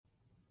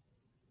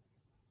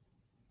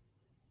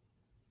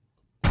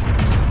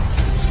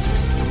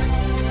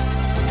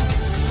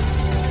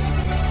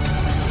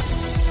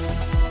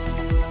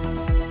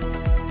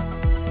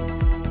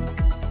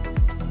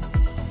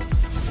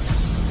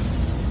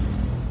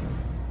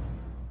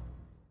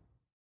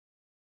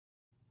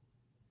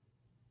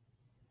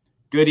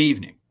good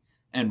evening,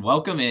 and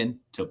welcome in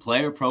to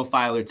Player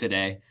Profiler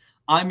today.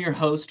 I'm your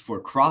host for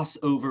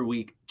Crossover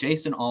Week,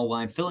 Jason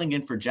Allwine, filling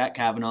in for Jack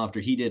Kavanaugh after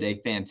he did a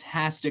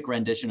fantastic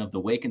rendition of the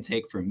Wake and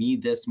Take for me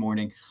this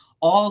morning.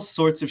 All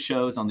sorts of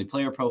shows on the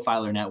Player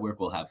Profiler Network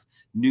will have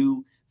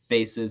new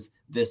faces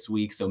this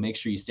week, so make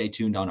sure you stay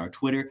tuned on our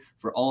Twitter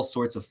for all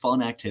sorts of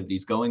fun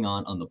activities going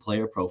on the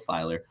Player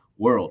Profiler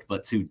world.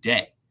 But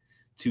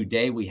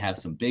today we have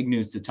some big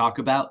news to talk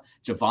about.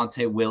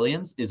 Javonte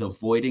Williams is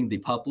avoiding the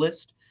PUP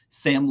list.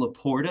 Sam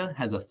Laporta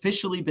has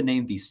officially been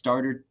named the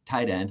starter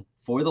tight end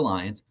for the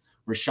Lions.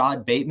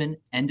 Rashad Bateman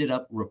ended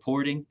up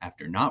reporting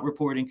after not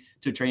reporting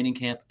to training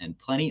camp, and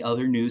plenty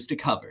other news to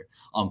cover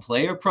on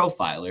Player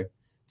Profiler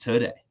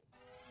today.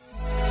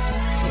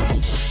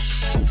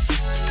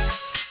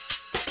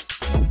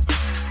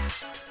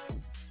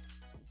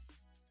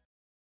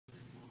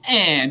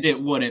 And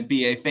it wouldn't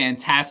be a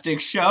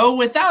fantastic show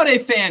without a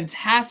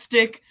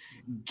fantastic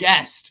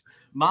guest.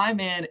 My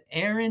man,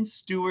 Aaron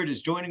Stewart,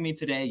 is joining me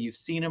today. You've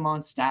seen him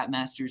on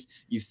Statmasters.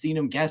 You've seen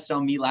him guest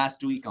on me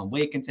last week on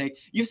Wake and Take.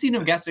 You've seen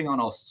him guesting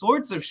on all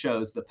sorts of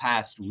shows the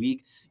past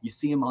week. You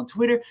see him on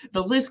Twitter.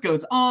 The list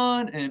goes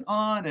on and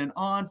on and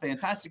on.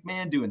 Fantastic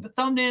man, doing the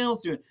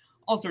thumbnails, doing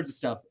all sorts of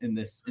stuff in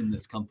this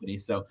company.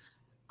 So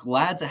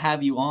glad to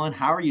have you on.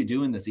 How are you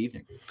doing this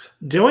evening?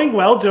 Doing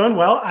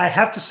well. I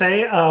have to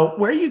say,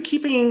 where are you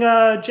keeping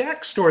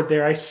Jack stored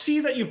there? I see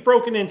that you've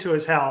broken into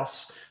his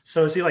house.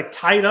 So is he like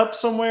tied up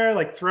somewhere,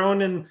 like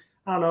thrown in,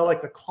 I don't know,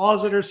 like the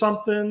closet or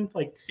something?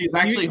 Like he's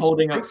actually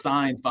holding up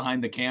signs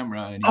behind the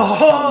camera. And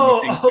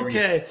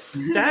okay.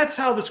 That's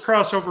how this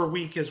crossover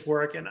week is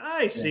working.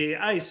 I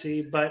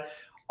see. But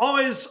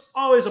always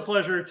a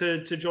pleasure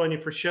to join you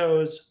for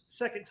shows.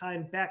 Second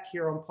time back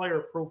here on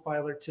Player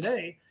Profiler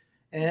today.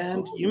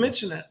 And you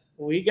mentioned it.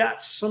 We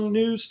got some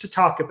news to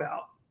talk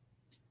about.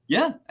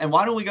 Yeah, and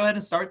why don't we go ahead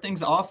and start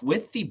things off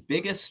with the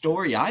biggest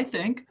story, I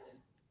think.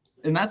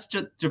 And that's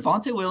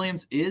Javonte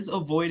Williams is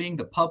avoiding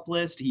the PUP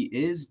list. He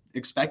is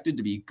expected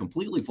to be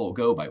completely full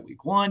go by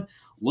week 1,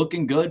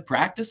 looking good,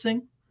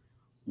 practicing.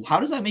 How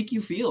does that make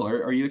you feel?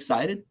 Are you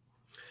excited?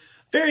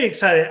 Very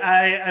excited.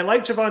 I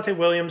like Javonte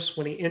Williams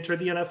when he entered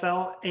the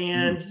NFL.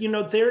 And,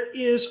 there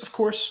is, of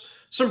course,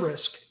 some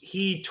risk.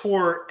 He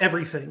tore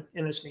everything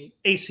in his knee,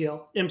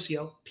 ACL,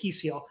 MCL,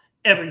 PCL,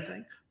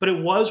 everything. But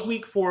it was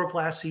week 4 of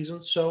last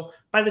season. So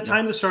by the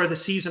time the start of the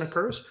season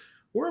occurs,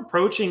 we're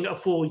approaching a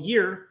full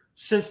year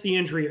since the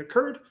injury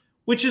occurred,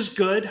 which is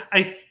good.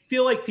 I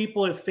feel like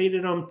people have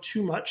faded him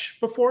too much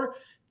before.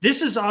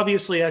 This is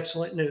obviously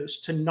excellent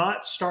news to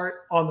not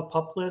start on the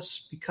PUP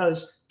list,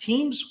 because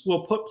teams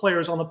will put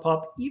players on the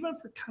PUP even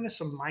for kind of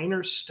some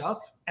minor stuff,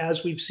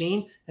 as we've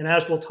seen and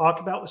as we'll talk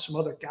about with some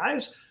other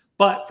guys.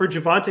 But for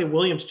Javonte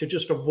Williams to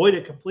just avoid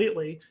it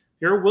completely,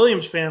 if you're a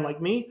Williams fan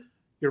like me,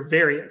 you're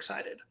very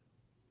excited.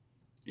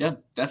 Yeah,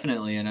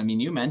 definitely. And I mean,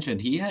 you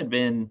mentioned he had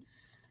been,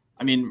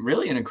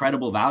 really an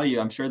incredible value.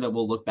 I'm sure that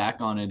we'll look back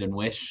on it and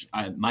wish,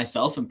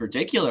 myself in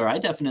particular, I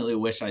definitely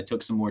wish I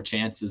took some more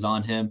chances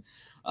on him.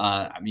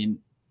 And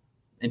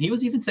he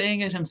was even saying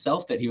it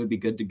himself that he would be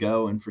good to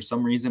go. And for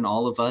some reason,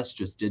 all of us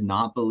just did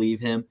not believe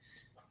him.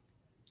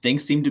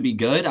 Things seem to be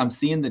good. I'm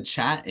seeing the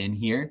chat in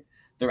here.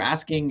 They're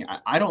asking,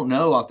 I don't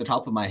know off the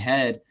top of my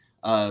head,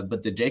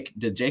 but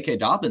did J.K.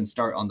 Dobbins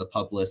start on the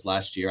PUP list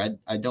last year?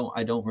 I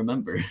don't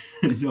remember.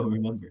 I don't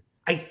remember.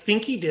 I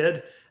think he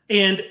did.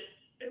 And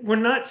we're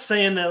not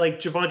saying that like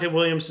Javonte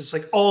Williams is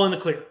like all in the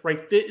clear,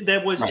 right?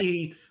 That was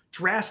a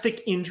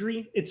drastic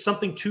injury. It's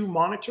something to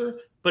monitor,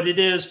 but it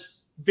is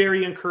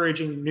very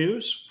encouraging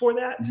news for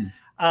that.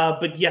 Mm-hmm.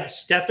 But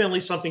yes,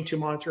 definitely something to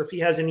monitor. If he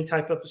has any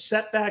type of a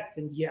setback,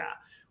 then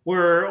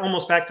we're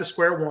almost back to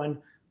square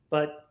one.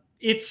 But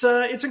it's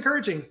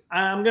encouraging.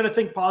 I'm going to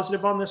think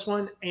positive on this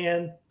one.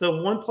 And the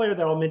one player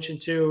that I'll mention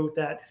too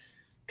that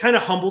kind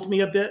of humbled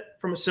me a bit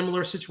from a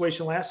similar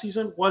situation last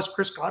season was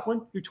Chris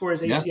Godwin, who tore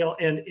his ACL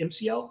and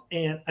MCL.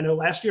 And I know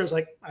last year I was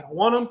like, I don't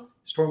want him.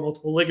 He tore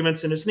multiple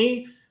ligaments in his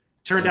knee.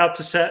 Turned out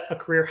to set a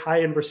career high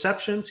in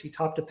receptions. He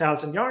topped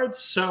 1,000 yards.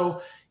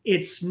 So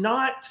he's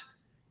not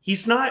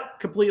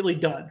completely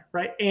done,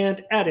 right?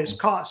 And at his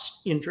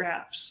cost in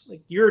drafts.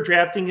 Like you're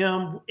drafting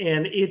him,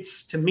 and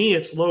to me,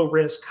 it's low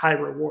risk, high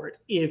reward.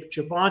 If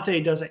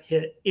Javonte doesn't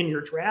hit in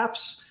your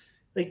drafts,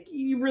 like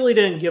you really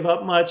didn't give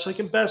up much.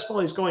 Like in best ball,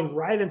 he's going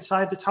right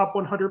inside the top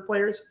 100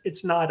 players.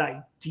 It's not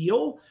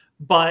ideal,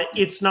 but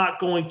it's not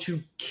going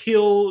to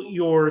kill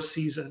your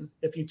season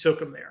if you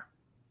took him there.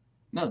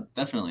 No,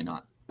 definitely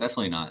not.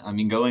 Definitely not. I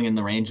mean, going in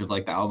the range of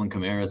like the Alvin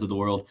Kamara's of the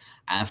world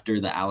after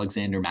the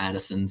Alexander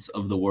Madisons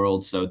of the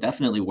world. So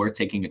definitely worth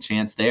taking a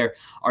chance there.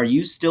 Are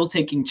you still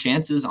taking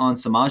chances on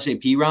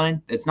Samaje Perine?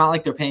 It's not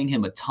like they're paying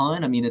him a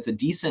ton. I mean, it's a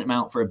decent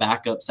amount for a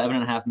backup,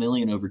 $7.5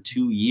 million over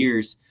 2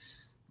 years.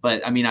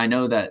 But I mean, I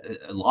know that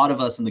a lot of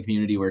us in the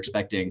community were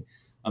expecting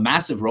a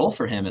massive role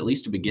for him, at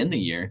least to begin the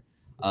year.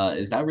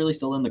 Is that really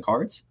still in the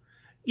cards?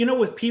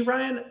 With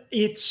Perine,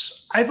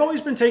 I've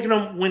always been taking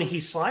him when he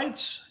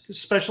slides,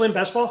 especially in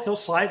best ball. He'll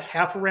slide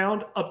half a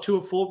round up to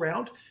a full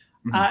round.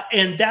 Mm-hmm.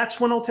 And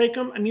that's when I'll take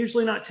him. I'm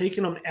usually not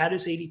taking him at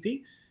his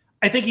ADP.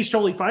 I think he's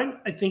totally fine.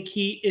 I think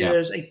he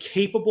is a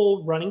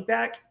capable running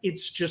back.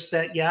 It's just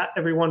that,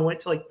 everyone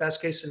went to like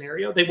best case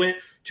scenario. They went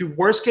to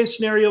worst case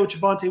scenario,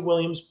 Javonte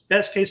Williams,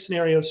 best case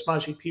scenario,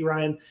 Samaje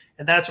Perine.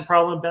 And that's a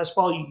problem in best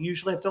ball. You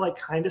usually have to like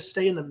kind of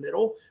stay in the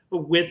middle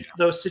with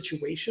those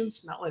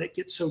situations, not let it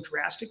get so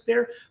drastic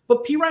there.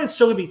 But Perine's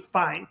still going to be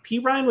fine.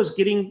 Perine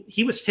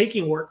was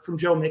taking work from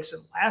Joe Mixon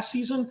last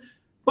season.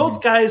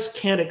 Both guys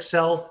can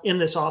excel in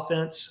this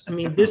offense. I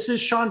mean, this is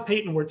Sean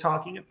Payton we're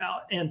talking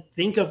about. And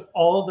think of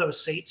all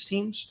those Saints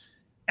teams,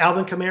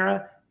 Alvin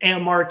Kamara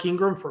and Mark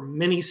Ingram for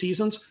many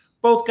seasons.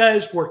 Both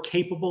guys were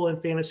capable in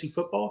fantasy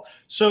football.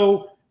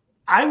 So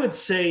I would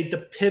say the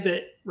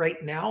pivot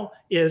right now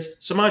is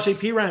Samaje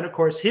Perine. Of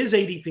course, his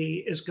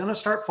ADP is going to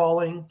start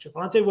falling.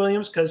 Javonte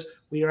Williams, because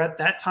we are at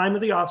that time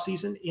of the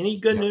offseason. Any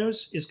good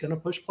news is going to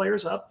push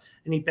players up.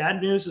 Any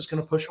bad news is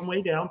going to push them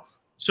way down.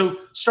 So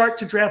start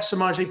to draft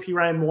Samaje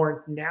Perine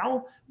more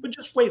now, but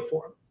just wait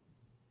for him.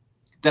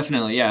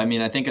 Definitely, yeah. I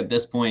mean, I think at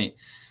this point,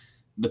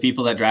 the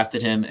people that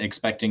drafted him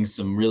expecting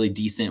some really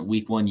decent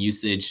week 1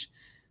 usage,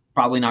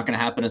 probably not going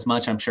to happen as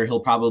much. I'm sure he'll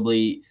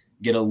probably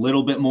get a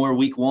little bit more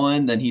week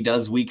 1 than he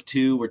does week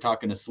 2. We're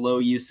talking a slow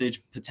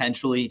usage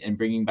potentially and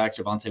bringing back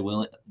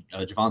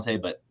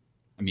Javonte, but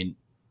I mean,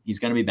 he's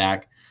going to be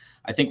back.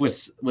 I think with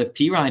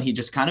Perine, he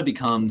just kind of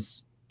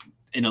becomes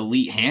an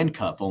elite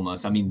handcuff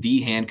almost. I mean,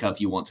 the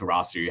handcuff you want to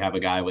roster. You have a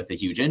guy with a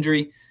huge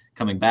injury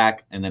coming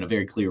back and then a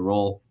very clear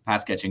role,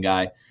 pass catching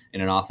guy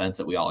in an offense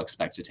that we all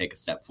expect to take a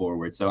step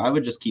forward. So I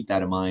would just keep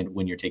that in mind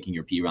when you're taking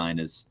your Perine,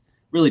 is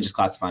really just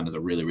classify him as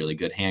a really, really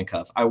good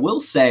handcuff. I will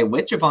say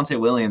with Javonte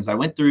Williams, I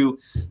went through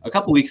a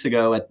couple weeks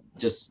ago at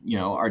just,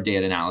 our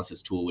data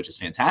analysis tool, which is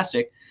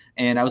fantastic.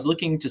 And I was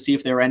looking to see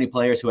if there were any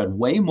players who had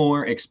way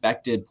more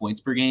expected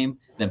points per game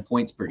than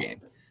points per game.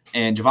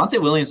 And Javonte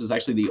Williams was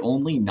actually the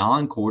only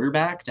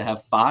non-quarterback to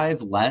have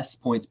 5 less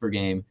points per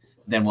game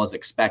than was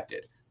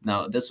expected.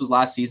 Now, this was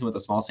last season with a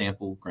small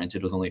sample. Granted,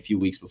 it was only a few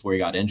weeks before he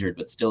got injured,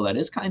 but still, that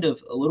is kind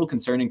of a little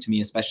concerning to me,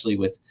 especially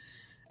with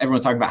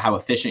everyone talking about how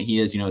efficient he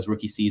is. His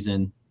rookie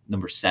season,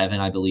 number 7,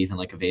 I believe, in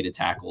like evaded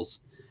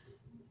tackles.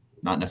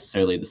 Not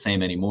necessarily the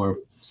same anymore.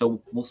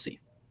 So we'll see.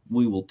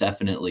 We will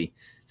definitely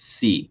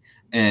see.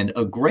 And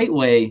a great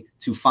way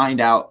to find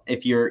out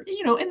if you're,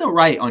 in the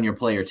right on your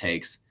player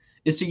takes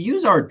is to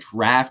use our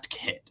draft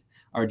kit.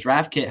 Our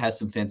draft kit has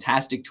some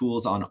fantastic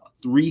tools on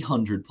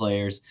 300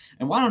 players.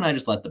 And why don't I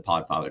just let the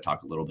Podfather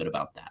talk a little bit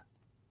about that?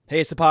 Hey,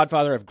 it's the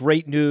Podfather. I have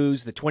great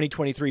news. The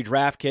 2023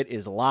 draft kit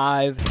is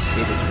live.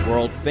 It is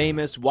world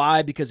famous.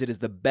 Why? Because it is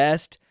the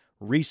best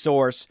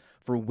resource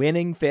for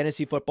winning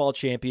fantasy football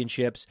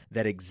championships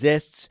that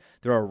exists.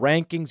 There are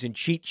rankings and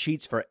cheat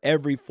sheets for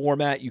every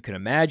format you can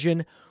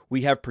imagine.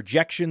 We have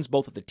projections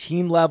both at the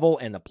team level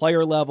and the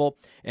player level.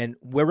 And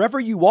wherever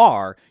you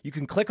are, you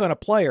can click on a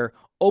player,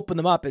 open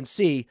them up, and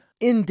see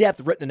in-depth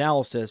written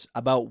analysis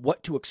about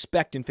what to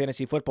expect in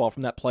fantasy football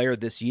from that player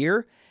this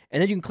year. And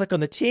then you can click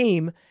on the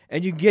team,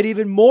 and you can get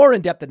even more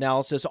in-depth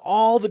analysis,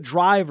 all the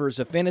drivers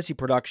of fantasy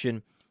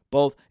production,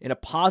 both in a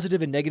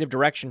positive and negative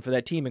direction for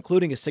that team,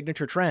 including a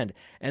signature trend.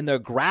 And the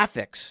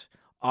graphics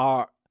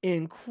are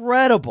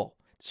incredible.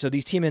 So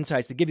these team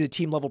insights, they give you the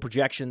team level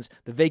projections,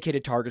 the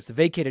vacated targets, the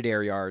vacated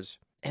ARs,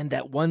 and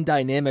that one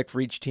dynamic for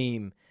each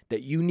team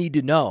that you need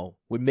to know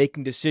when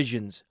making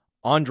decisions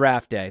on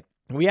draft day.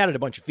 And we added a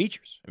bunch of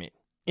features. I mean,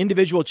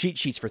 individual cheat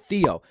sheets for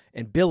Theo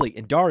and Billy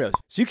and Dario.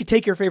 So you can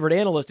take your favorite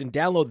analyst and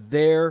download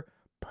their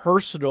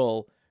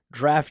personal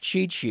draft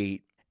cheat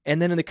sheet.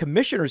 And then in the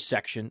commissioners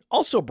section,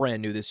 also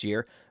brand new this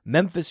year,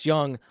 Memphis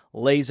Young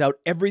lays out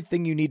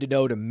everything you need to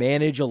know to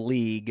manage a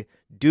league,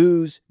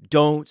 do's,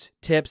 don'ts,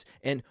 tips,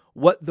 and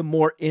what the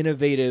more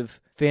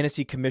innovative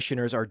fantasy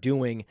commissioners are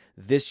doing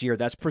this year.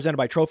 That's presented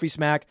by Trophy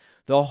Smack.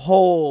 The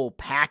whole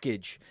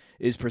package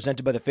is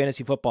presented by the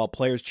Fantasy Football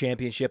Players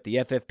Championship, the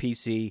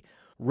FFPC,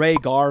 Ray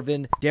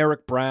Garvin,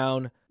 Derek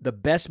Brown, the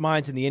best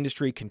minds in the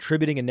industry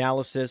contributing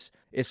analysis.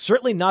 It's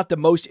certainly not the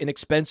most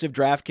inexpensive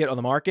draft kit on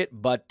the market,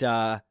 but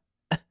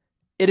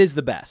it is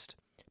the best.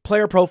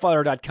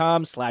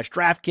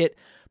 PlayerProfiler.com/draft kit.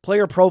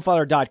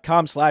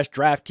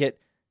 PlayerProfiler.com/draft kit.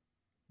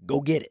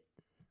 Go get it.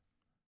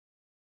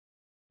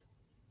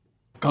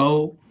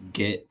 Go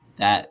get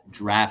that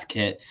draft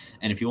kit.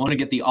 And if you want to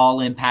get the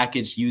all-in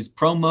package, use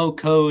promo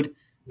code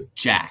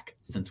Jack.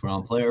 Since we're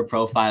on Player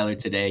Profiler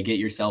today, get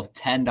yourself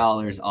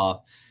 $10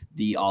 off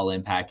the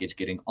all-in package,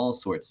 getting all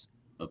sorts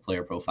of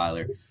Player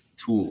Profiler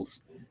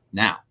tools.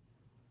 Now,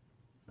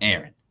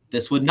 Aaron,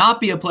 this would not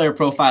be a Player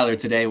Profiler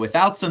today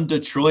without some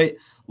Detroit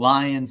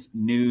Lions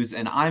news,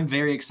 and I'm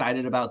very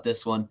excited about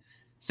this one.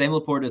 Sam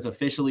Laporta is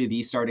officially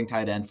the starting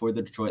tight end for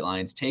the Detroit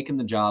Lions, taking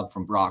the job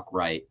from Brock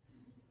Wright.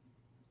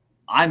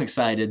 I'm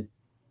excited.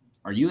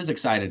 Are you as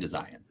excited as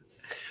I am?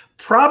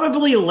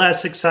 Probably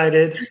less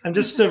excited. I'm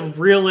just a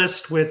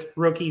realist with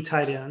rookie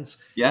tight ends.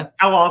 Yeah.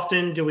 How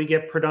often do we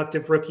get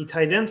productive rookie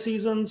tight end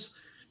seasons?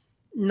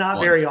 Not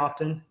very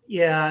often.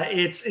 Yeah,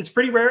 it's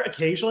pretty rare.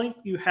 Occasionally,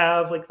 you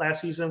have like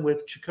last season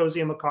with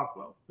Chikozia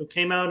Okonkwo, who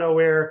came out of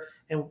nowhere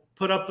and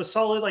put up a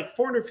solid like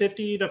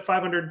 450 to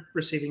 500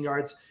 receiving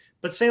yards.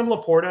 But Sam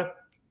Laporta,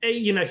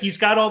 he's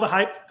got all the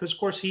hype because, of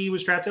course, he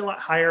was drafted a lot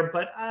higher.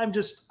 But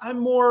I'm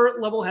more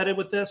level-headed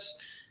with this.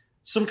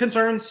 Some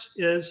concerns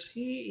is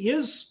he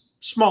is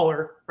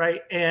smaller,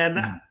 right? And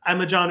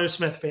I'm a Jonnu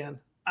Smith fan.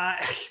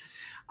 I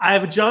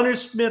am a Jonnu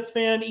Smith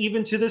fan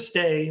even to this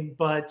day,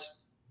 but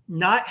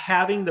not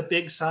having the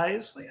big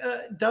size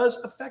does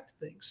affect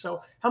things.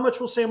 So how much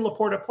will Sam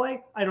Laporta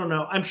play? I don't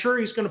know. I'm sure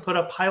he's going to put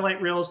up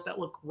highlight reels that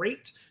look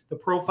great. The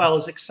profile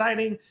is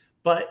exciting.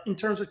 But in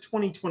terms of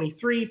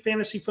 2023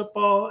 fantasy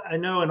football, I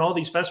know in all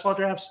these best ball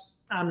drafts,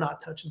 I'm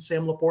not touching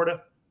Sam Laporta.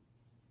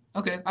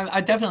 Okay,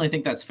 I definitely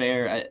think that's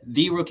fair.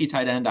 The rookie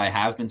tight end I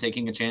have been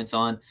taking a chance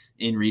on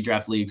in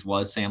redraft leagues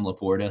was Sam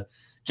Laporta,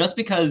 just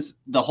because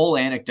the whole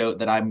anecdote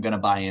that I'm going to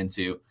buy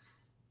into,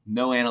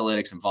 no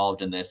analytics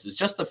involved in this, is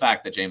just the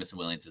fact that Jameson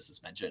Williams is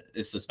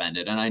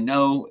suspended. And I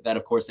know that,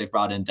 of course, they've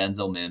brought in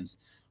Denzel Mims,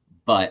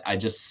 but I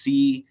just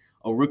see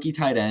a rookie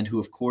tight end who,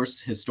 of course,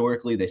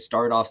 historically, they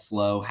start off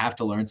slow, have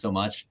to learn so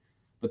much.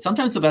 But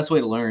sometimes the best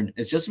way to learn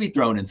is just to be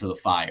thrown into the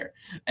fire.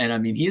 And I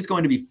mean, he's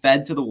going to be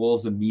fed to the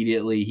wolves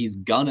immediately. He's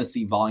going to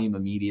see volume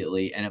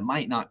immediately, and it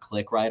might not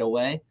click right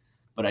away,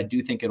 but I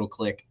do think it'll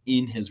click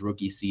in his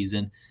rookie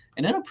season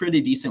and in a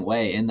pretty decent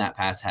way in that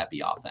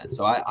pass-happy offense.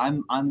 So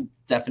I'm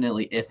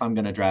definitely, if I'm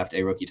going to draft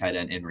a rookie tight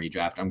end in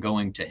redraft, I'm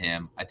going to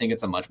him. I think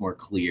it's a much more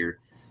clear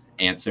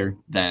answer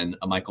than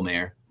a Michael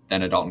Mayer,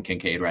 than a Dalton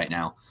Kincaid right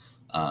now.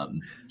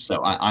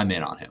 So I'm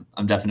in on him.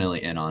 I'm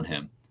definitely in on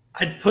him.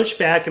 I'd push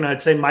back and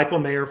I'd say Michael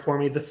Mayer for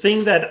me. The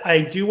thing that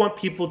I do want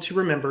people to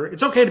remember,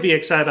 it's okay to be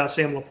excited about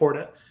Sam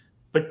Laporta,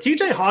 but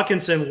TJ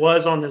Hawkinson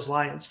was on this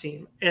Lions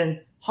team,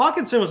 and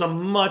Hawkinson was a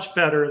much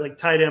better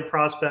tight end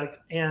prospect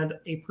and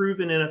a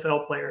proven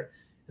NFL player.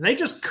 And they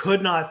just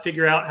could not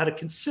figure out how to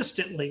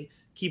consistently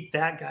keep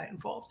that guy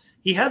involved.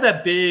 He had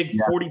that big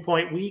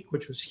 40-point week,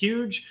 which was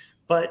huge,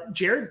 but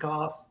Jared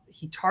Goff,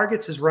 he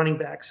targets his running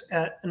backs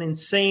at an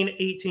insane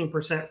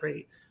 18%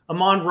 rate.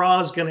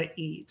 Amon-Ra is going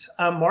to eat.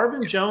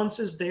 Marvin Jones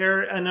is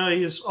there. I know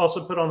he's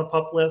also put on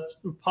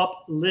the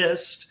pup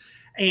list.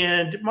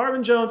 And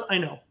Marvin Jones, I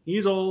know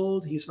he's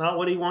old. He's not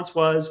what he once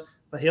was,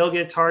 but he'll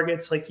get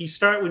targets. When you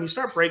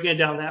start breaking it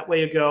down that way,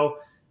 you go,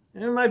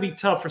 it might be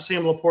tough for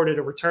Sam Laporta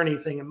to return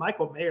anything. And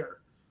Michael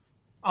Mayer,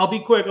 I'll be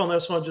quick on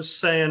this one, just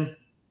saying,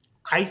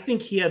 I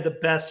think he had the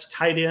best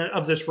tight end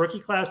of this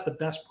rookie class, the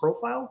best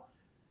profile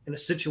in a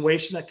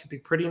situation that could be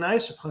pretty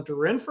nice if Hunter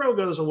Renfrow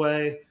goes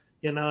away.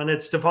 And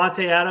it's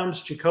Devontae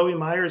Adams, Jacoby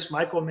Myers,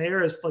 Michael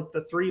Mayer as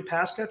the three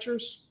pass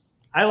catchers.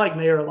 I like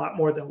Mayer a lot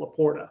more than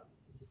Laporta.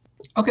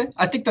 Okay,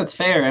 I think that's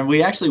fair. And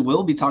we actually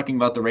will be talking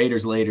about the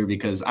Raiders later,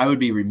 because I would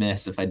be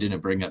remiss if I didn't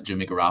bring up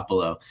Jimmy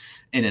Garoppolo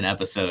in an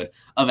episode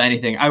of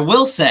anything. I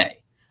will say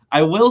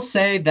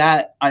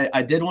that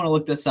I did want to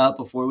look this up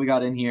before we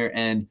got in here.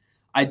 And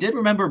I did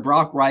remember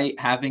Brock Wright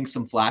having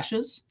some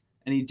flashes,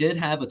 and he did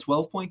have a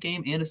 12-point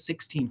game and a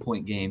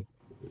 16-point game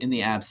in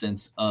the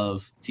absence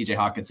of TJ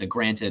Hawkinson.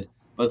 Granted,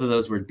 both of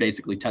those were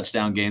basically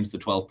touchdown games. The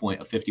 12-point,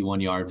 a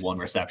 51-yard, 1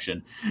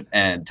 reception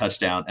and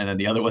touchdown. And then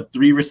the other one,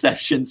 3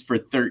 receptions for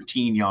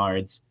 13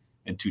 yards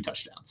and 2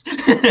 touchdowns.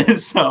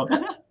 So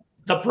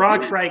the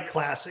Brock Wright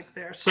classic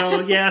there.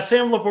 So yeah,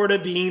 Sam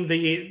Laporta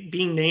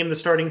being named the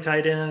starting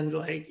tight end,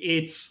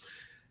 it's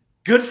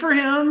good for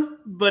him,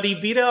 but he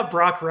beat out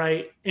Brock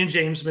Wright and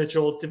James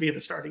Mitchell to be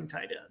the starting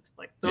tight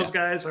end. Those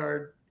guys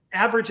are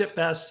average at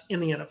best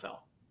in the NFL.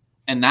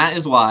 And that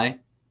is why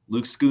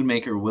Luke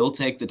Schoonmaker will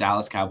take the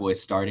Dallas Cowboys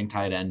starting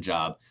tight end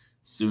job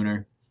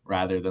sooner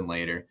rather than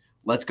later.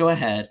 Let's go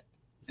ahead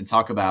and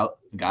talk about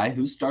a guy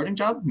whose starting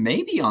job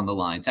may be on the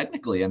line.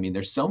 Technically, I mean,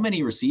 there's so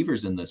many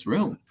receivers in this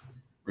room.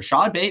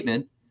 Rashad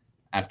Bateman,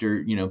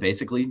 after,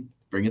 basically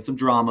bringing some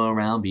drama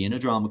around, being a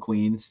drama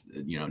queen,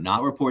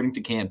 not reporting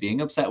to camp, being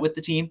upset with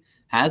the team,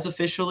 has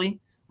officially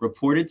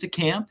reported to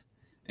camp.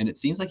 And it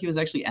seems like he was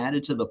actually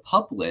added to the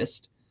PUP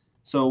list.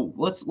 So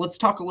let's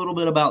talk a little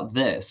bit about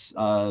this.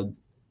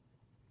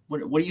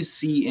 What do you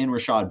see in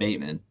Rashad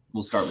Bateman?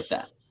 We'll start with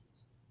that.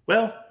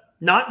 Well,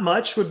 not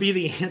much would be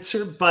the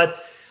answer,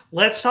 but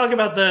let's talk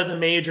about the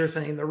major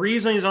thing. The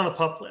reason he's on the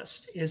PUP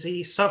list is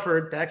he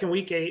suffered back in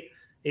week 8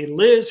 a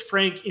Liz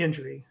Frank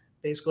injury.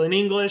 Basically, in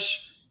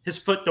English, his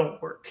foot don't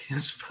work.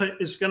 His foot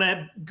is going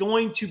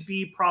to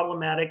be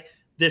problematic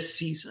this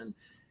season.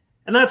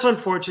 And that's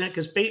unfortunate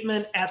because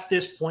Bateman, at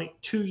this point,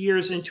 2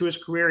 years into his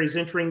career, he's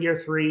entering year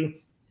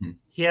 3.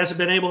 He hasn't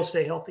been able to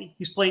stay healthy.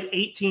 He's played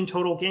 18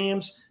 total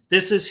games.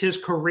 This is his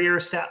career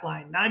stat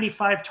line.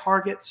 95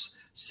 targets,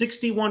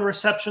 61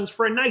 receptions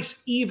for a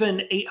nice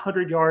even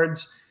 800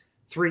 yards,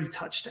 3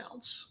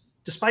 touchdowns.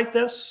 Despite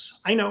this,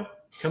 I know,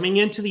 coming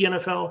into the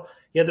NFL,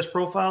 he had this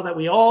profile that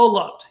we all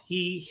loved.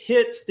 He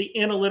hit the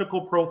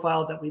analytical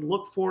profile that we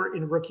look for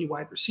in rookie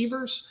wide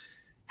receivers.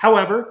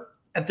 However,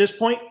 at this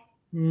point,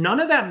 none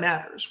of that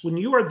matters. When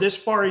you are this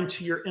far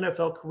into your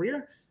NFL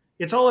career,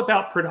 it's all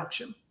about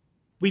production.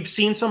 We've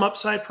seen some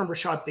upside from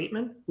Rashad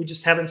Bateman. We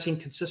just haven't seen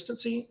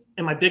consistency.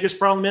 And my biggest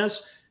problem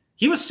is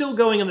he was still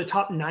going in the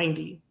top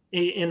 90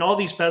 in all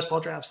these best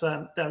ball drafts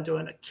that I'm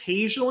doing.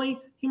 Occasionally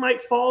he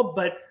might fall,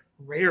 but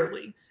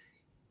rarely.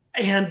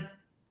 And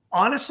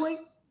honestly,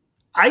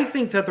 I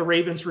think that the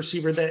Ravens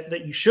receiver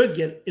that you should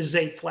get is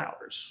Zay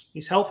Flowers.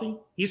 He's healthy,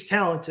 he's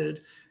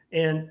talented,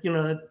 and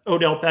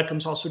Odell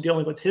Beckham's also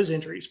dealing with his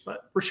injuries.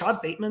 But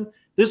Rashad Bateman,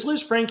 this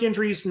Liz Frank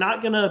injury is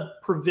not going to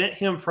prevent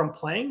him from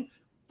playing.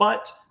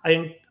 But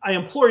I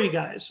implore you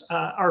guys,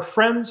 our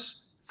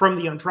friends from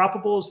the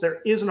Undroppables,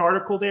 there is an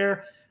article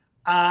there.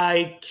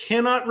 I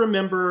cannot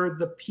remember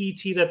the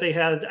PT that they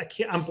had.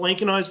 I'm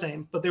blanking on his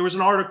name, but there was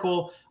an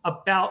article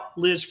about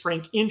Liz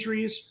Frank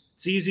injuries.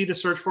 It's easy to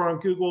search for on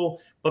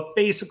Google, but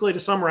basically to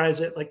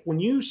summarize it, like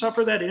when you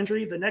suffer that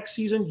injury, the next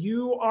season,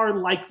 you are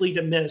likely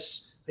to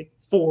miss like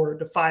 4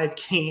 to 5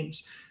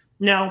 games.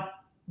 Now,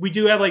 we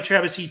do have like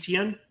Travis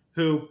Etienne,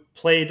 who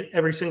played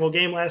every single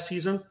game last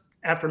season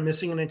after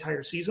missing an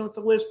entire season with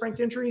the Liz Frank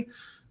injury,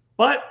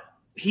 but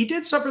he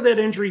did suffer that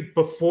injury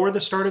before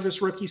the start of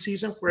his rookie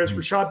season, whereas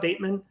Rashad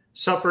Bateman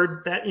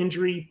suffered that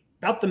injury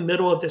about the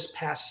middle of this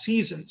past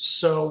season.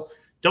 So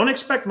don't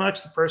expect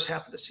much the first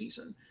half of the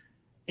season.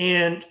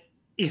 And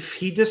if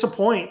he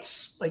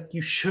disappoints, like,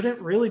 you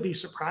shouldn't really be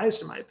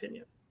surprised, in my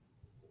opinion.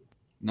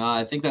 No,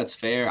 I think that's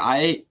fair.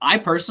 I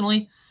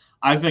personally,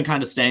 I've been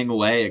kind of staying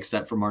away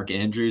except for Mark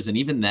Andrews. And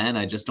even then,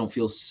 I just don't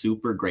feel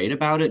super great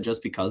about it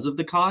just because of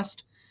the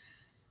cost.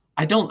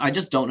 I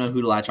just don't know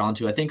who to latch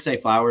onto. I think Zay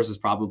Flowers is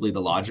probably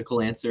the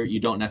logical answer. You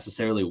don't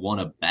necessarily want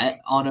to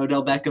bet on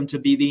Odell Beckham to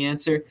be the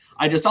answer.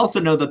 I just also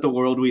know that the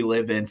world we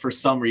live in, for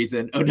some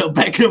reason, Odell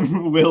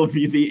Beckham will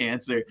be the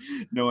answer,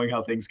 knowing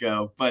how things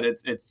go. But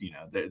it's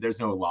there's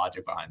no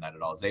logic behind that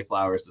at all. Zay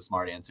Flowers, the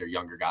smart answer,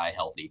 younger guy,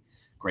 healthy,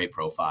 great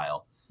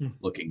profile.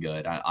 Looking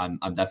good.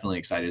 I'm definitely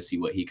excited to see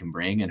what he can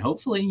bring, and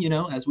hopefully,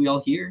 as we all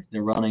hear,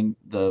 they're running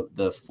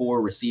the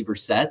 4 receiver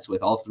sets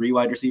with all 3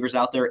 wide receivers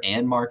out there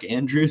and Mark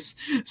Andrews.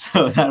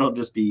 So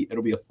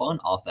it'll be a fun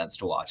offense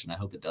to watch, and I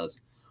hope it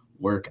does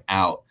work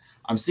out.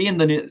 I'm seeing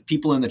the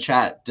people in the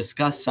chat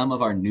discuss some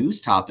of our news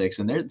topics,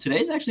 and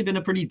today's actually been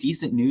a pretty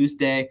decent news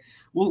day.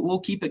 We'll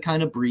keep it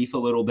kind of brief a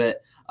little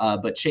bit,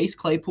 but Chase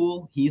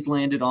Claypool, he's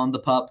landed on the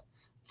PUP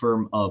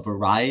for a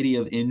variety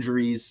of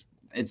injuries.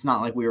 It's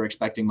not like we were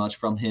expecting much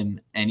from him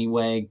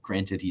anyway.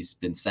 Granted, he's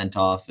been sent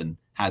off and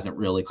hasn't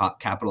really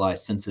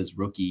capitalized since his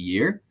rookie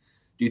year.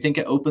 Do you think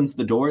it opens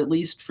the door at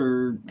least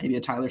for maybe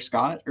a Tyler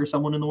Scott or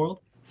someone in the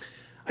world?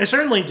 I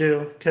certainly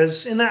do,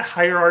 because in that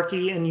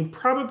hierarchy, and you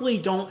probably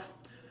don't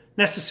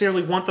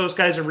necessarily want those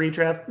guys to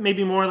redraft,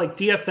 maybe more like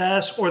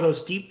DFS or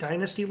those deep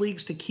dynasty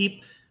leagues to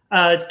keep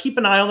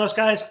an eye on those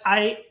guys.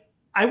 I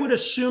would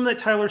assume that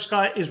Tyler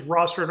Scott is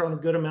rostered on a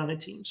good amount of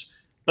teams.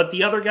 But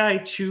the other guy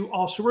to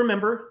also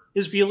remember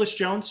is Velus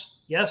Jones.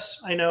 Yes,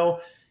 I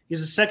know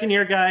he's a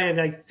second-year guy, and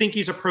I think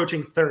he's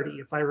approaching 30,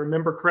 if I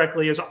remember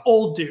correctly. He was an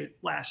old dude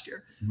last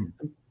year. Mm-hmm.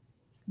 I'm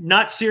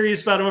not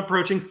serious about him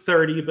approaching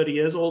 30, but he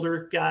is an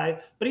older guy.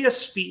 But he has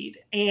speed.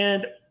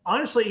 And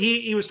honestly,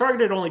 he was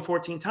targeted only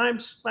 14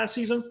 times last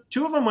season.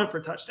 2 of them went for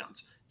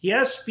touchdowns. He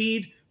has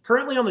speed,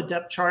 currently on the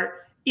depth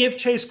chart. If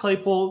Chase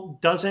Claypool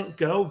doesn't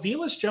go,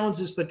 Velus Jones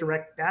is the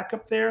direct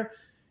backup there.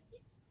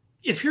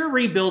 If you're a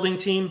rebuilding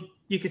team,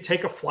 you could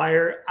take a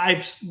flyer.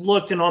 I've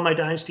looked in all my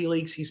dynasty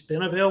leagues. He's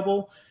been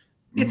available.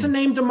 It's a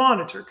name to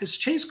monitor because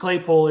Chase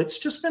Claypool, it's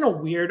just been a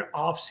weird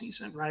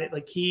offseason, right?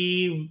 Like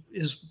it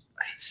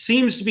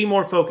seems to be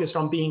more focused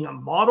on being a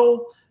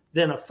model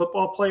than a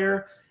football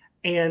player.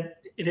 And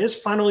it is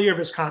final year of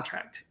his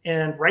contract.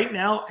 And right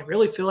now, I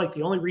really feel like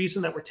the only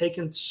reason that we're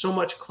taking so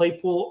much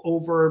Claypool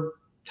over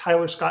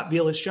Tyler Scott,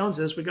 Velus Jones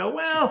is we go,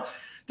 well,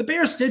 the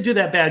Bears did do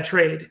that bad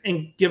trade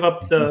and give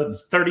up the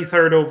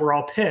 33rd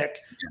overall pick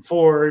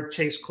for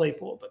Chase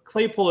Claypool. But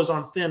Claypool is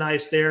on thin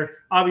ice there.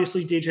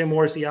 Obviously, DJ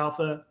Moore is the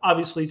alpha.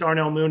 Obviously,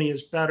 Darnell Mooney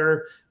is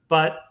better.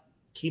 But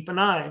keep an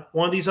eye.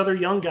 One of these other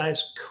young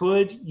guys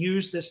could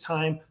use this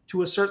time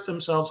to assert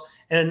themselves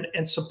and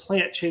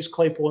supplant Chase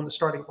Claypool in the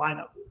starting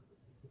lineup.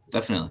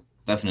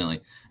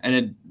 Definitely. And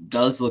it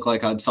does look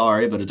like, I'm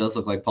sorry, but it does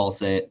look like Paul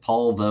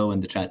Vo in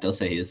the chat does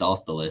say he is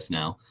off the list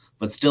now.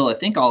 But still, I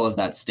think all of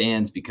that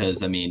stands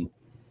because,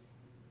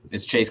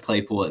 it's Chase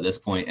Claypool at this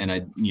point,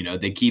 and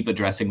they keep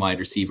addressing wide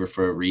receiver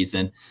for a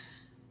reason.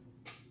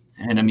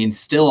 And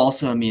still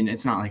also,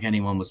 it's not like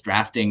anyone was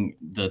drafting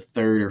the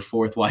 3rd or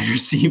 4th wide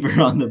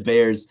receiver on the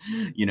Bears.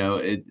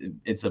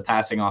 It's a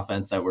passing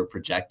offense that we're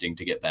projecting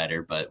to get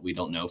better, but we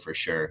don't know for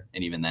sure.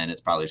 And even then, it's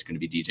probably just going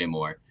to be DJ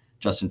Moore,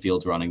 Justin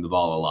Fields running the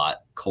ball a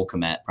lot, Cole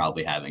Kmet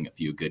probably having a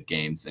few good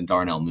games, and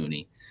Darnell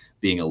Mooney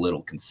being a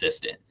little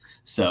consistent.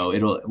 So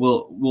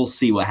we'll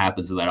see what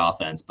happens to that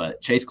offense.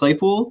 But Chase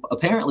Claypool,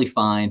 apparently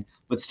fine,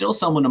 but still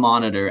someone to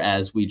monitor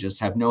as we just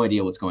have no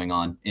idea what's going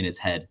on in his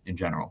head in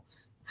general.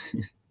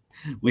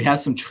 We have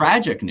some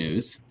tragic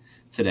news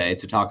today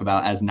to talk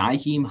about as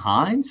Nyheim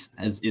Hines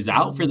is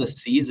out for the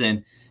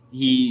season.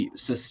 He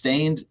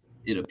sustained,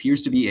 it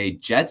appears to be a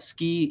jet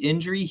ski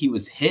injury. He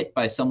was hit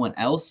by someone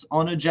else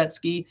on a jet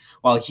ski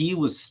while he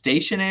was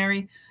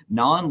stationary.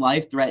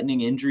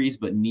 Non-life-threatening injuries,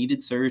 but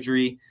needed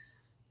surgery.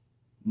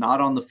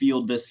 Not on the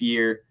field this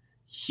year.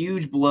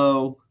 Huge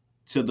blow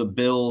to the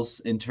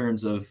Bills in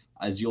terms of,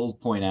 as you'll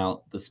point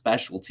out, the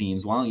special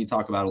teams. Why don't you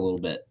talk about it a little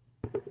bit?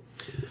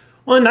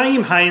 Well,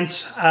 Nyheim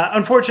Hines,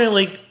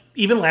 unfortunately,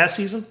 even last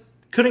season,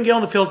 couldn't get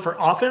on the field for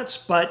offense.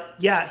 But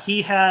yeah,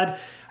 he had,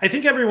 I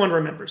think everyone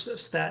remembers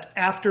this, that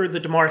after the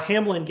DeMar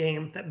Hamlin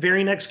game, that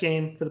very next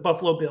game for the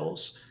Buffalo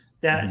Bills,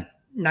 that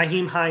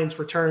Nyheim Hines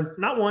returned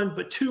not one,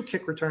 but 2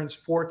 kick returns,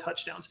 4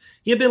 touchdowns.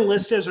 He had been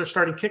listed as our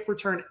starting kick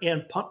return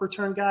and punt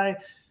return guy.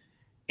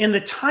 And the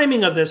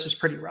timing of this is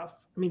pretty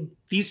rough. I mean,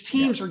 these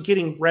teams are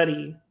getting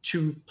ready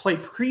to play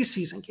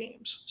preseason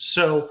games.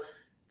 So,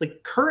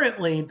 like,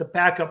 currently the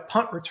backup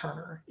punt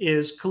returner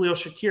is Khalil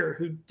Shakir,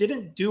 who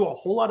didn't do a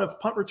whole lot of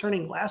punt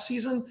returning last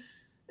season,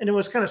 and it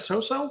was kind of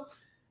so-so.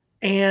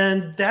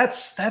 And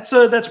that's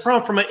a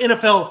problem from an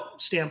NFL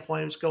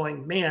standpoint. It's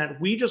going, man,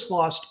 we just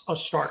lost a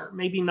starter.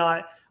 Maybe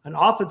not an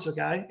offensive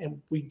guy,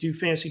 and we do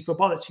fantasy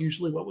football. That's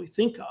usually what we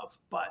think of.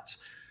 But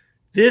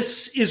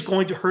this is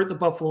going to hurt the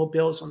Buffalo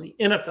Bills on the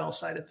NFL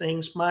side of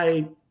things.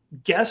 My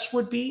guess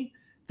would be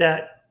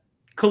that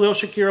Khalil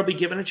Shakir will be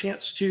given a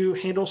chance to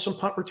handle some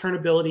punt return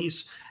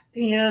abilities.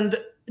 And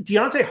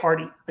Deontay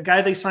Hardy, a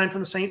guy they signed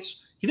from the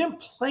Saints, he didn't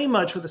play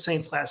much with the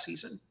Saints last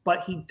season,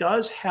 but he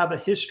does have a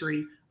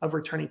history of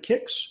returning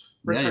kicks,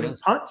 returning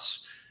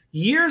punts.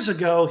 Years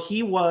ago,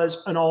 he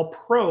was an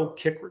all-pro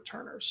kick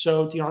returner.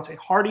 So Deontay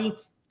Hardy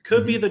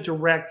could be the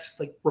direct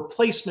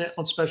replacement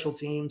on special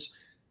teams.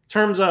 In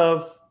terms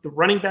of the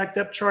running back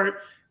depth chart,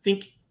 I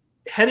think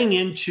heading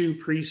into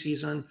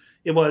preseason,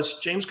 it was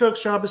James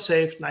Cook's job is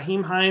safe.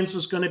 Nyheim Hines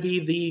was going to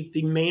be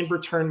the main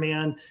return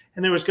man,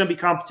 and there was going to be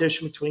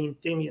competition between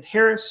Damian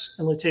Harris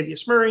and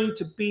Latavius Murray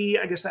to be,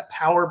 I guess, that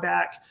power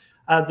back,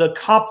 the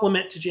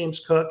complement to James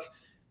Cook.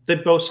 They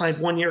both signed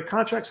 1-year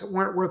contracts that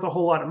weren't worth a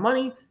whole lot of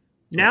money.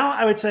 Now,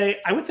 I would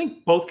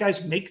think both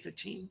guys make the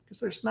team because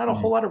there's not a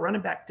whole lot of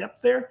running back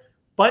depth there.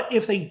 But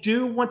if they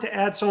do want to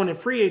add someone in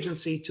free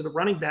agency to the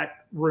running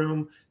back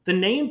room, the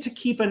name to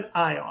keep an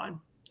eye on,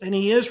 and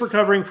he is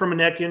recovering from a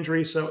neck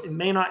injury, so it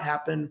may not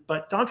happen,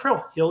 but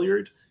Dontrell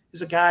Hilliard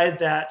is a guy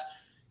that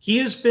he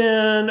has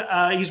been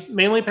he's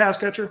mainly a pass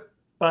catcher,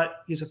 but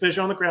he's a fish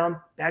on the ground,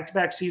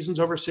 back-to-back seasons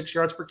over 6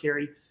 yards per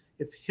carry.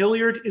 If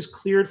Hilliard is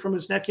cleared from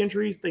his neck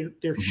injuries,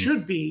 there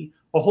should be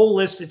a whole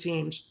list of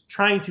teams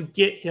trying to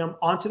get him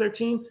onto their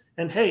team.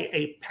 And, hey,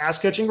 a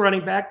pass-catching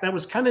running back, that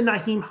was kind of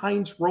Nyheim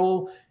Hines'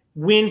 role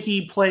when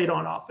he played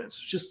on offense,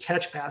 just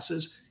catch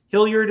passes.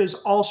 Hilliard has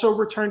also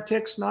returned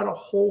kicks, not a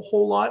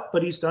whole lot,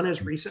 but he's done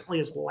as recently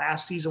as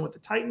last season with the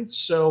Titans.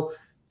 So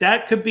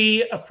that could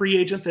be a free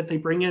agent that they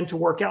bring in to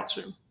work out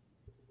soon.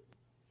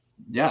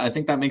 Yeah, I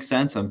think that makes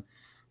sense. I'm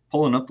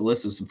pulling up the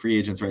list of some free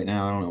agents right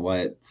now. I don't know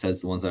why it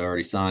says the ones that I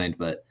already signed,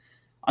 but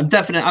I'm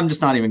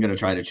just not even going to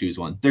try to choose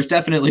one. There's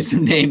definitely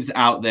some names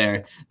out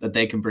there that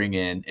they can bring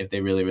in if they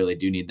really, really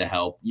do need the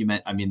help. You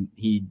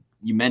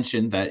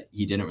mentioned that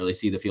he didn't really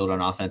see the field on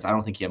offense. I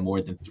don't think he had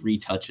more than 3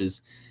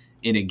 touches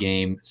in a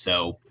game.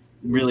 So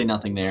really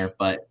nothing there.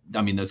 But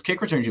I mean, those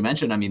kick returns you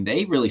mentioned, I mean,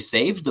 they really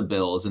saved the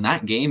Bills in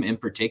that game in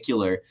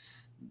particular.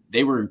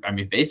 They were,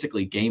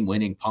 basically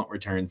game-winning punt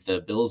returns.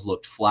 The Bills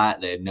looked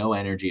flat. They had no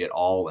energy at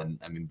all. And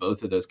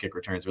both of those kick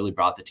returns really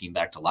brought the team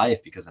back to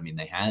life because,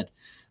 they had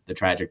the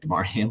tragic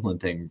DeMar Hamlin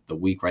thing the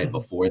week right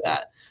before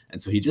that.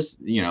 And so he just,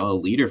 a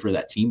leader for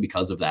that team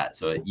because of that.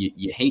 So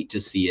you hate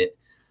to see it.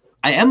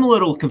 I am a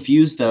little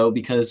confused, though,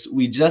 because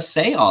we just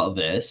say all of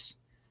this,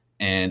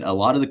 and a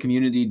lot of the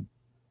community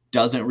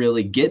doesn't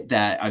really get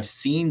that. I've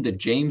seen the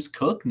James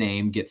Cook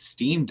name get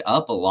steamed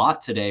up a lot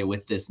today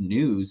with this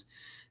news.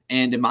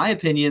 And in my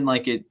opinion,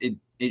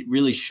 it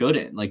really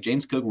shouldn't.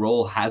 James Cook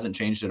role hasn't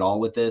changed at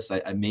all with this.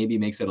 I maybe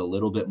makes it a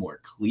little bit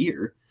more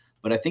clear.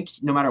 But I think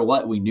no matter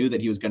what, we knew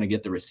that he was going to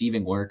get the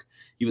receiving work.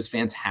 He was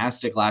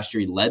fantastic last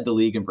year. He led the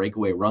league in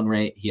breakaway run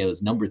rate. He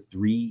was number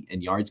 3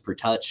 in yards per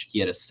touch. He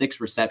had a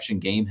 6-reception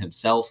game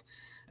himself.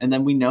 And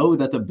then we know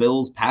that the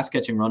Bills'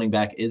 pass-catching running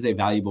back is a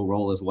valuable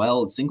role as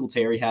well.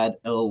 Singletary had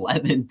an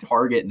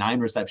 11-target,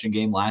 9-reception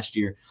game last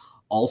year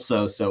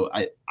also. So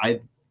I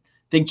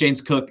think James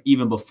Cook,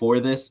 even before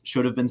this,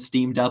 should have been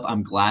steamed up.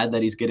 I'm glad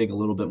that he's getting a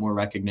little bit more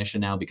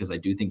recognition now because I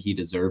do think he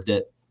deserved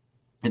it.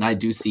 And I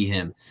do see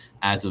him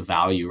as a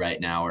value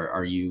right now. Or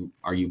are you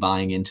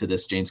buying into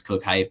this James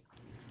Cook hype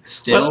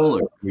still,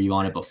 or were you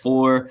on it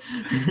before?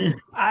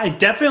 I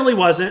definitely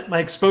wasn't. My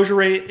exposure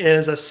rate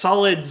is a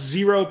solid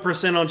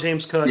 0% on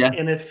James Cook. Yeah.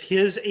 And if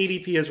his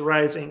ADP is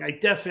rising, I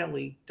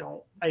definitely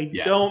don't. I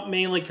don't,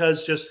 mainly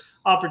because just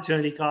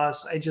opportunity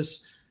costs.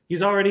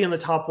 He's already in the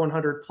top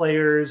 100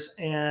 players,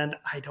 and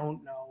I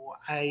don't know.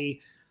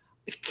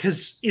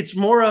 Because it's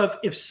more of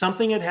if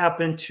something had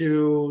happened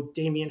to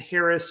Damian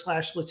Harris /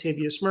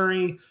 Latavius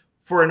Murray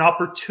for an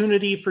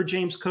opportunity for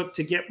James Cook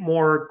to get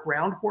more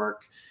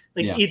groundwork.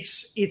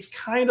 It's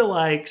kind of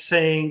like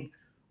saying,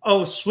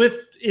 oh, Swift,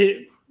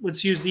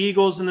 let's use the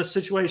Eagles in this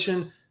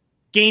situation.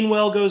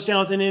 Gainwell goes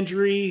down with an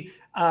injury.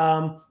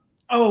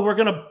 We're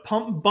going to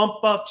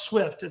bump up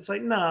Swift. It's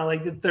like, nah,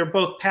 they're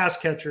both pass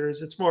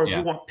catchers. It's more,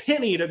 you want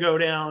Penny to go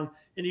down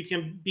and you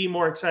can be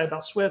more excited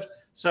about Swift.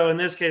 So in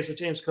this case with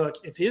James Cook,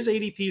 if his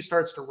ADP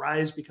starts to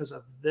rise because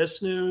of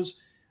this news,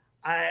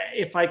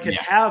 If I could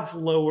have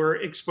lower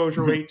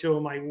exposure rate to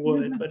him, I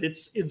would, but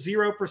it's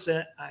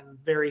 0%. I'm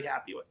very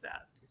happy with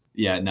that.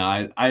 Yeah,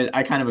 no,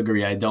 I kind of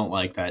agree. I don't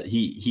like that.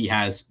 He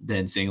has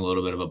been seeing a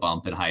little bit of a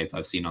bump in hype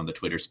I've seen on the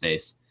Twitter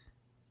space.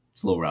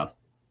 It's a little rough.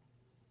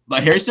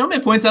 But Harry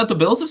Snowman points out the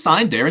Bills have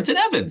signed Darrington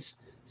Evans.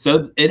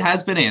 So it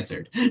has been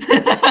answered.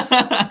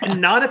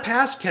 And not a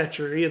pass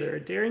catcher either.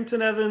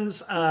 Darrington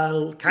Evans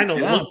kind of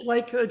looked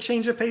like a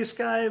change of pace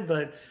guy,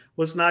 but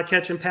was not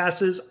catching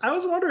passes. I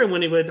was wondering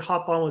when he would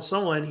hop on with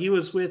someone. He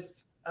was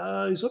with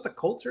the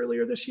Colts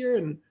earlier this year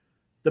and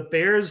the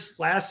Bears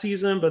last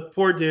season, but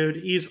poor dude,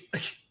 he's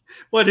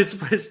it's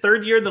his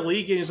third year in the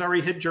league and he's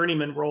already hit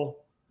journeyman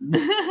role.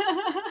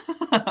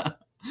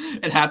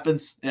 It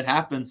happens,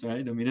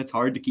 right? I mean, it's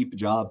hard to keep a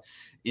job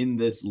in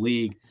this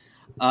league.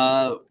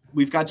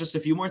 We've got just a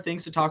few more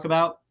things to talk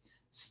about.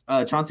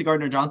 Chauncey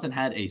Gardner-Johnson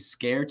had a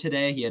scare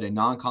today. He had a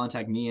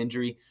non-contact knee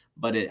injury,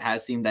 but it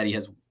has seemed that he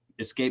has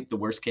escaped the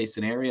worst case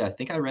scenario. I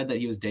think I read that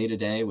he was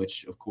day-to-day,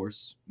 which of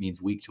course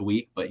means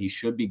week-to-week, but he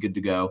should be good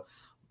to go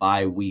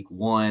by week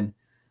 1.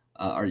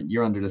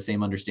 You're under the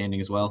same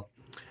understanding as well?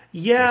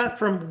 Yeah,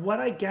 from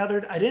what I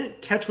gathered, I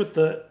didn't catch what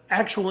the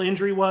actual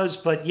injury was,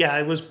 but yeah,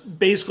 it was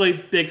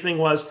basically big thing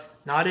was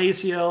not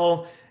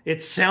ACL.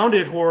 It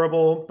sounded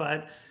horrible,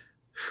 but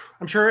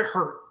I'm sure it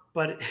hurt.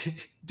 But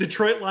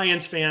Detroit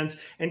Lions fans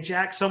and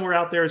Jack somewhere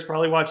out there has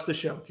probably watched the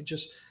show could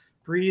just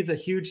breathe a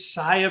huge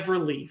sigh of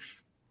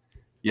relief.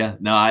 Yeah,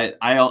 no,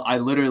 I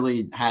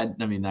literally had,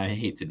 I mean, I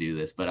hate to do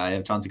this, but I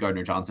have Chauncey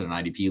Gardner-Johnson in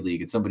an IDP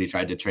league, and somebody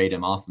tried to trade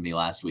him off of me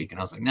last week, and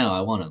I was like, no,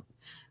 I want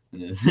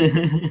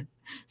him.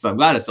 So I'm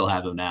glad I still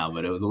have him now,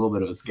 but it was a little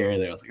bit of a scare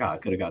there. I was like, I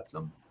could have got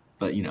some.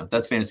 But,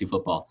 that's fantasy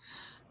football.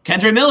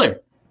 Kendre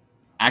Miller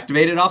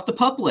activated off the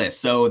PUP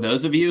list. So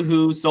those of you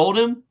who sold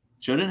him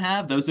shouldn't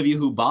have. Those of you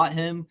who bought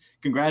him,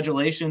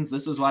 congratulations.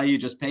 This is why you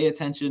just pay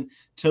attention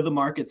to the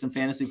markets in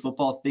fantasy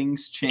football.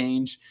 Things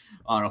change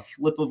on a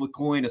flip of a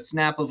coin, a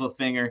snap of a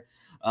finger.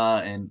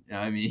 And,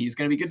 I mean, he's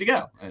going to be good to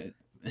go.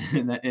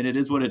 And it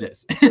is what it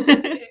is.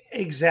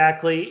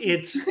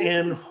 Exactly.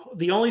 And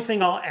the only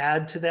thing I'll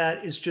add to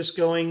that is just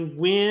going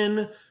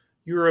when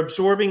you're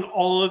absorbing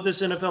all of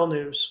this NFL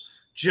news,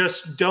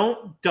 just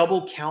don't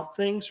double count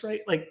things,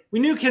 right? Like we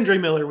knew Kendre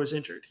Miller was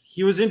injured.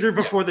 He was injured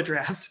before the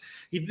draft.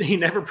 He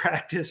never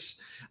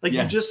practiced. Like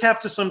you just have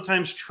to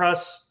sometimes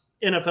trust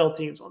NFL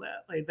teams on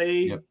that. Like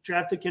they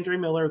drafted Kendre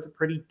Miller with a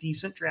pretty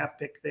decent draft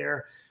pick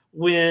there.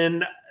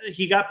 When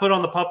he got put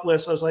on the PUP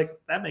list, I was like,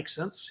 that makes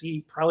sense.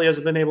 He probably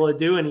hasn't been able to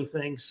do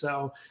anything.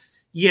 So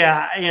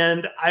yeah,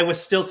 and I was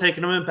still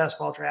taking him in best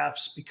ball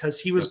drafts because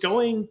he was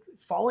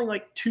falling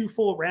like 2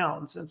 full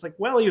rounds. And it's like,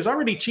 well, he was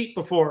already cheap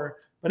before,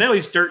 but now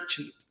he's dirt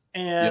cheap.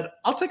 And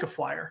I'll take a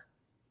flyer.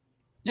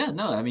 Yeah,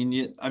 no, I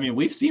mean,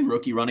 we've seen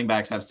rookie running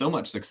backs have so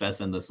much success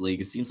in this league.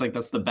 It seems like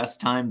that's the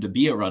best time to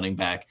be a running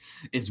back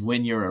is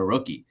when you're a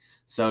rookie.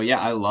 So yeah,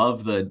 I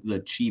love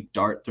the cheap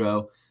dart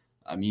throw.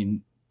 I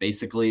mean,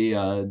 basically,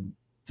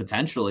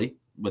 potentially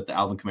with the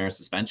Alvin Kamara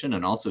suspension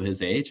and also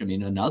his age, I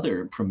mean,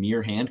 another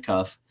premier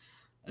handcuff.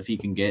 If he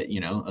can get,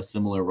 a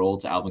similar role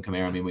to Alvin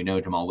Kamara, I mean, we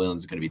know Jamal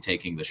Williams is going to be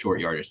taking the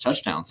short yardage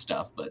touchdown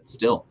stuff, but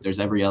still, there's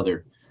every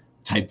other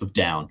type of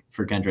down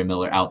for Kendre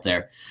Miller out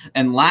there.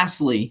 And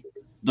lastly,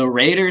 the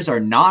Raiders are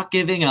not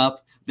giving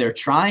up. They're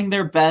trying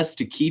their best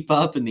to keep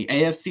up in the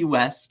AFC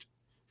West.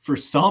 For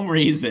some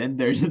reason,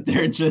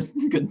 they're just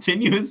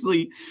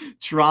continuously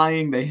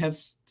trying. They have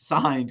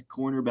signed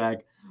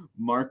cornerback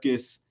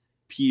Marcus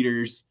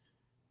Peters.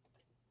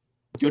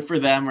 Good for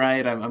them,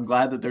 right? I'm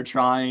glad that they're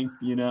trying,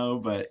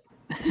 but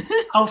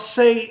I'll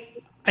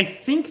say I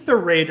think the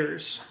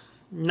Raiders,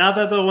 not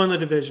that they'll win the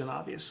division,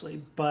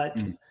 obviously,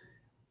 but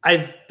I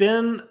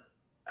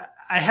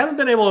haven't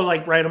been able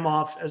to write them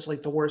off as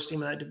the worst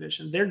team in that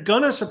division. They're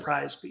going to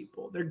surprise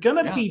people. They're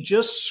going to be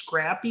just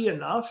scrappy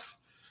enough.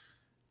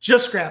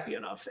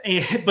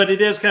 But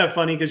it is kind of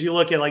funny because you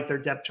look at their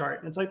depth chart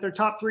and it's like their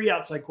top 3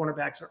 outside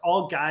cornerbacks are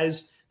all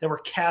guys that were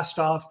cast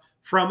off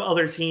from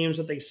other teams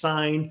that they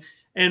signed.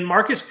 And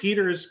Marcus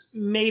Peters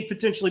may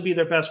potentially be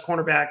their best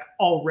cornerback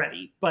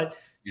already, but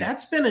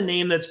that's been a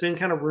name that's been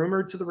kind of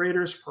rumored to the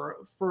Raiders for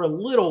a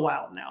little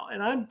while now.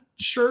 And I'm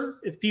sure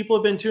if people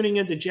have been tuning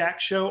into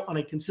Jack's show on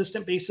a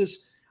consistent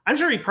basis, I'm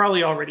sure he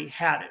probably already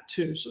had it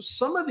too. So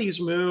some of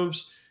these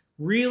moves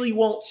really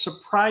won't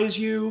surprise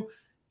you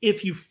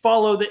if you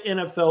follow the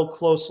NFL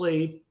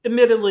closely.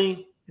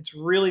 Admittedly, it's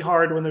really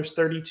hard when there's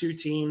 32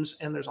 teams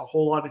and there's a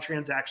whole lot of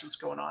transactions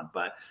going on,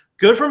 but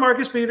good for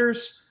Marcus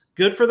Peters.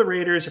 Good for the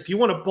Raiders. If you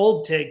want a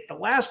bold take, the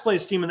last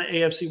place team in the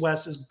AFC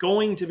West is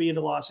going to be the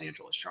Los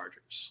Angeles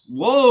Chargers.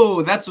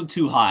 Whoa, that's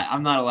too hot.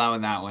 I'm not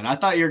allowing that one. I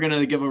thought you were going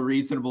to give a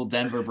reasonable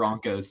Denver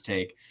Broncos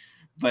take.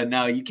 But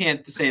no, you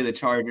can't say the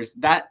Chargers.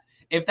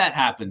 If that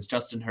happens,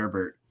 Justin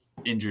Herbert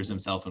injures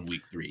himself in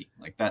week 3.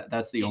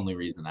 That's the only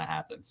reason that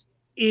happens.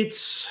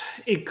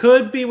 It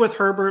could be with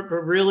Herbert,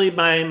 but really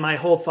my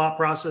whole thought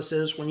process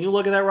is when you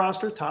look at that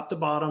roster, top to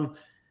bottom,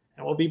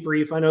 and we'll be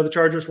brief. I know the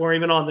Chargers weren't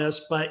even on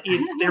this, but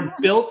they're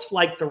built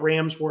like the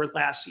Rams were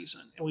last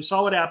season. And we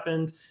saw what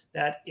happened,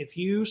 that if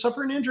you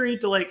suffer an injury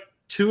to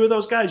two of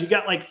those guys, you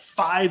got like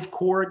 5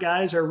 core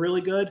guys are really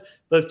good,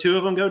 but if 2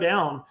 of them go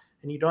down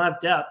and you don't have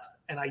depth,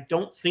 and I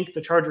don't think the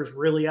Chargers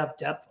really have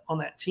depth on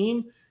that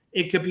team,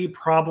 it could be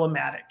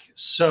problematic.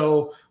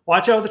 So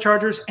watch out with the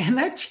Chargers and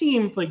that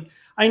team. Like,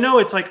 I know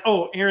it's like,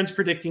 oh, Aaron's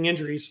predicting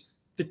injuries.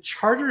 The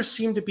Chargers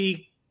seem to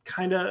be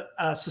kind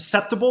of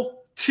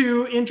susceptible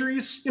to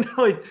injuries,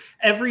 like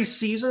every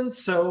season.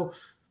 So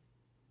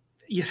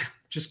yeah,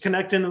 just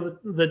connecting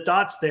the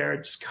dots there,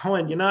 just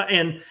going,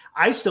 and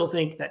I still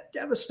think that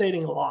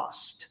devastating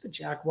loss to the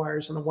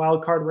Jaguars in the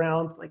wild card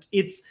round, like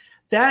it's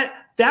that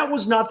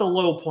was not the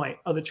low point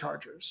of the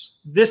Chargers.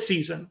 This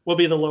season will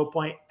be the low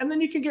point. And then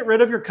you can get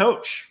rid of your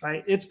coach,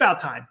 right? It's about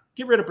time.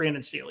 Get rid of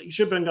Brandon Staley. He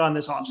should have been gone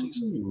this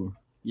offseason.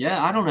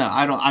 Yeah, I don't know.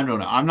 I don't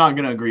know. I'm not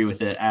going to agree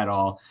with it at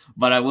all.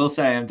 But I will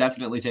say I'm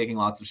definitely taking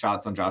lots of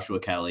shots on Joshua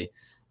Kelly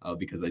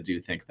because I do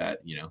think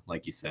that,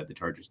 like you said, the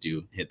Chargers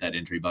do hit that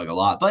injury bug a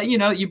lot. But,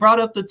 you brought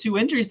up the 2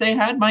 injuries. They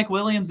had Mike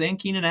Williams and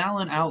Keenan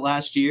Allen out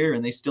last year,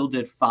 and they still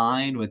did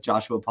fine with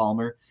Joshua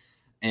Palmer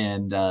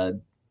and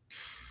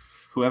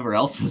whoever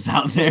else was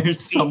out there.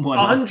 Someone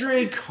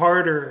Andre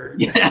Carter.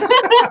 Yeah.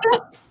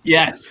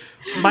 Yes.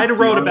 Might have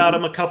wrote about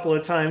him a couple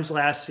of times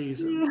last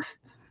season.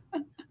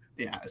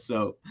 Yeah,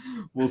 so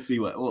we'll see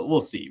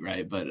we'll see,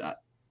 right? But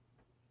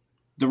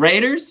the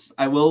Raiders,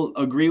 I will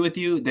agree with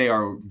you. They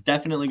are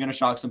definitely going to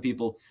shock some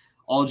people.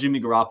 All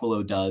Jimmy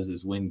Garoppolo does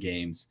is win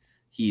games.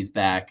 He's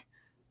back.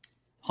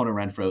 Hunter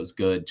Renfrow is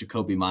good.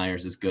 Jacoby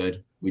Myers is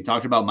good. We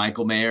talked about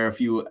Michael Mayer a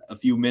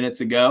few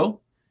minutes ago.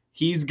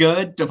 He's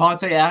good.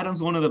 Javonte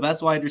Adams, one of the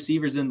best wide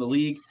receivers in the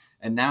league.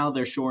 And now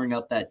they're shoring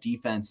up that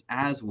defense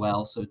as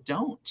well. So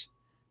don't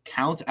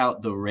count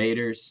out the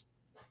Raiders.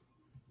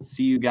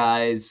 See you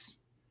guys.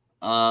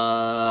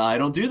 I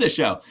don't do this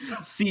show.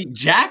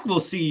 Jack will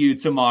see you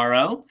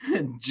tomorrow.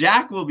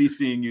 Jack will be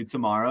seeing you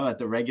tomorrow at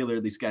the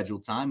regularly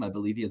scheduled time. I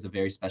believe he has a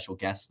very special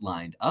guest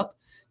lined up.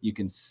 You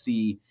can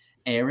see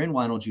Aaron.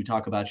 Why don't you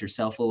talk about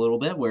yourself a little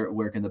bit?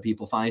 Where can the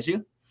people find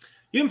you?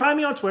 You can find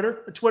me on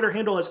Twitter. The Twitter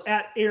handle is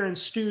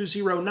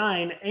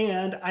 @AaronStew09.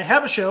 And I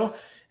have a show.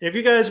 If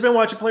you guys have been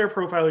watching Player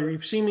Profiler,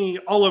 you've seen me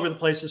all over the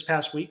place this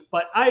past week.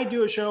 But I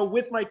do a show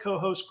with my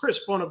co-host, Chris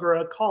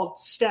Bonagura, called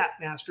Stat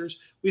Masters.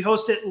 We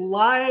host it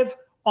live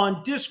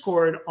on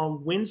Discord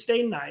on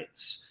Wednesday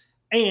nights.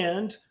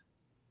 And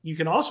you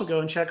can also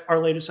go and check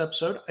our latest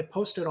episode. I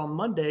post it on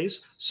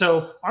Mondays.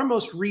 So our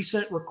most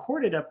recent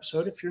recorded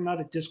episode, if you're not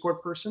a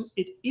Discord person,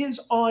 it is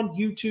on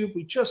YouTube.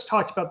 We just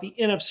talked about the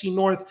NFC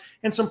North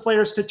and some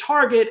players to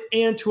target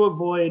and to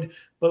avoid.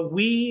 But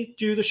we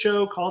do the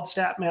show called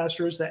Stat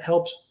Masters that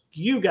helps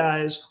you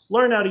guys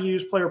learn how to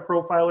use Player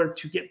Profiler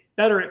to get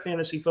better at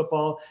fantasy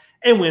football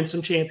and win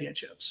some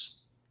championships.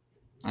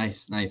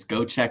 Nice.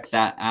 Go check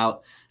that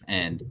out.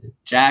 And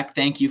Jack,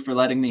 thank you for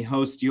letting me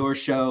host your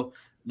show.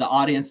 The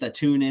audience that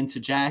tune in to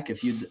Jack,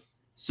 if you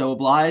so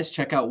oblige,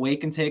 check out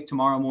Wake and Take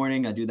tomorrow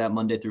morning. I do that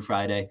Monday through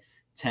Friday,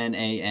 10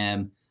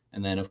 a.m.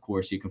 And then, of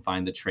course, you can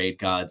find the Trade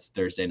Gods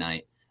Thursday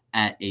night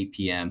at 8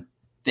 p.m.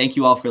 Thank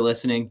you all for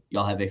listening.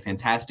 Y'all have a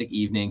fantastic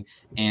evening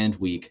and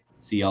week.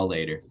 See y'all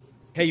later.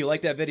 Hey, you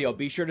like that video?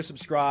 Be sure to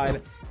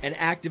subscribe and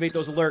activate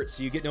those alerts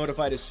so you get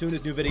notified as soon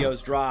as new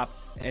videos drop.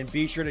 And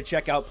be sure to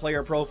check out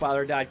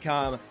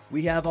playerprofiler.com.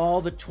 We have all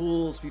the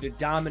tools for you to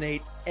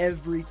dominate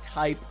every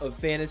type of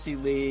fantasy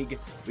league.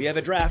 We have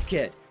a draft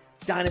kit,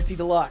 Dynasty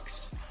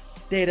Deluxe,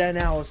 data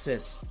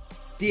analysis,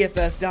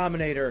 DFS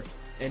Dominator,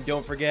 and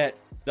don't forget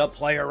the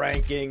player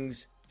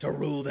rankings to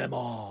rule them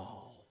all.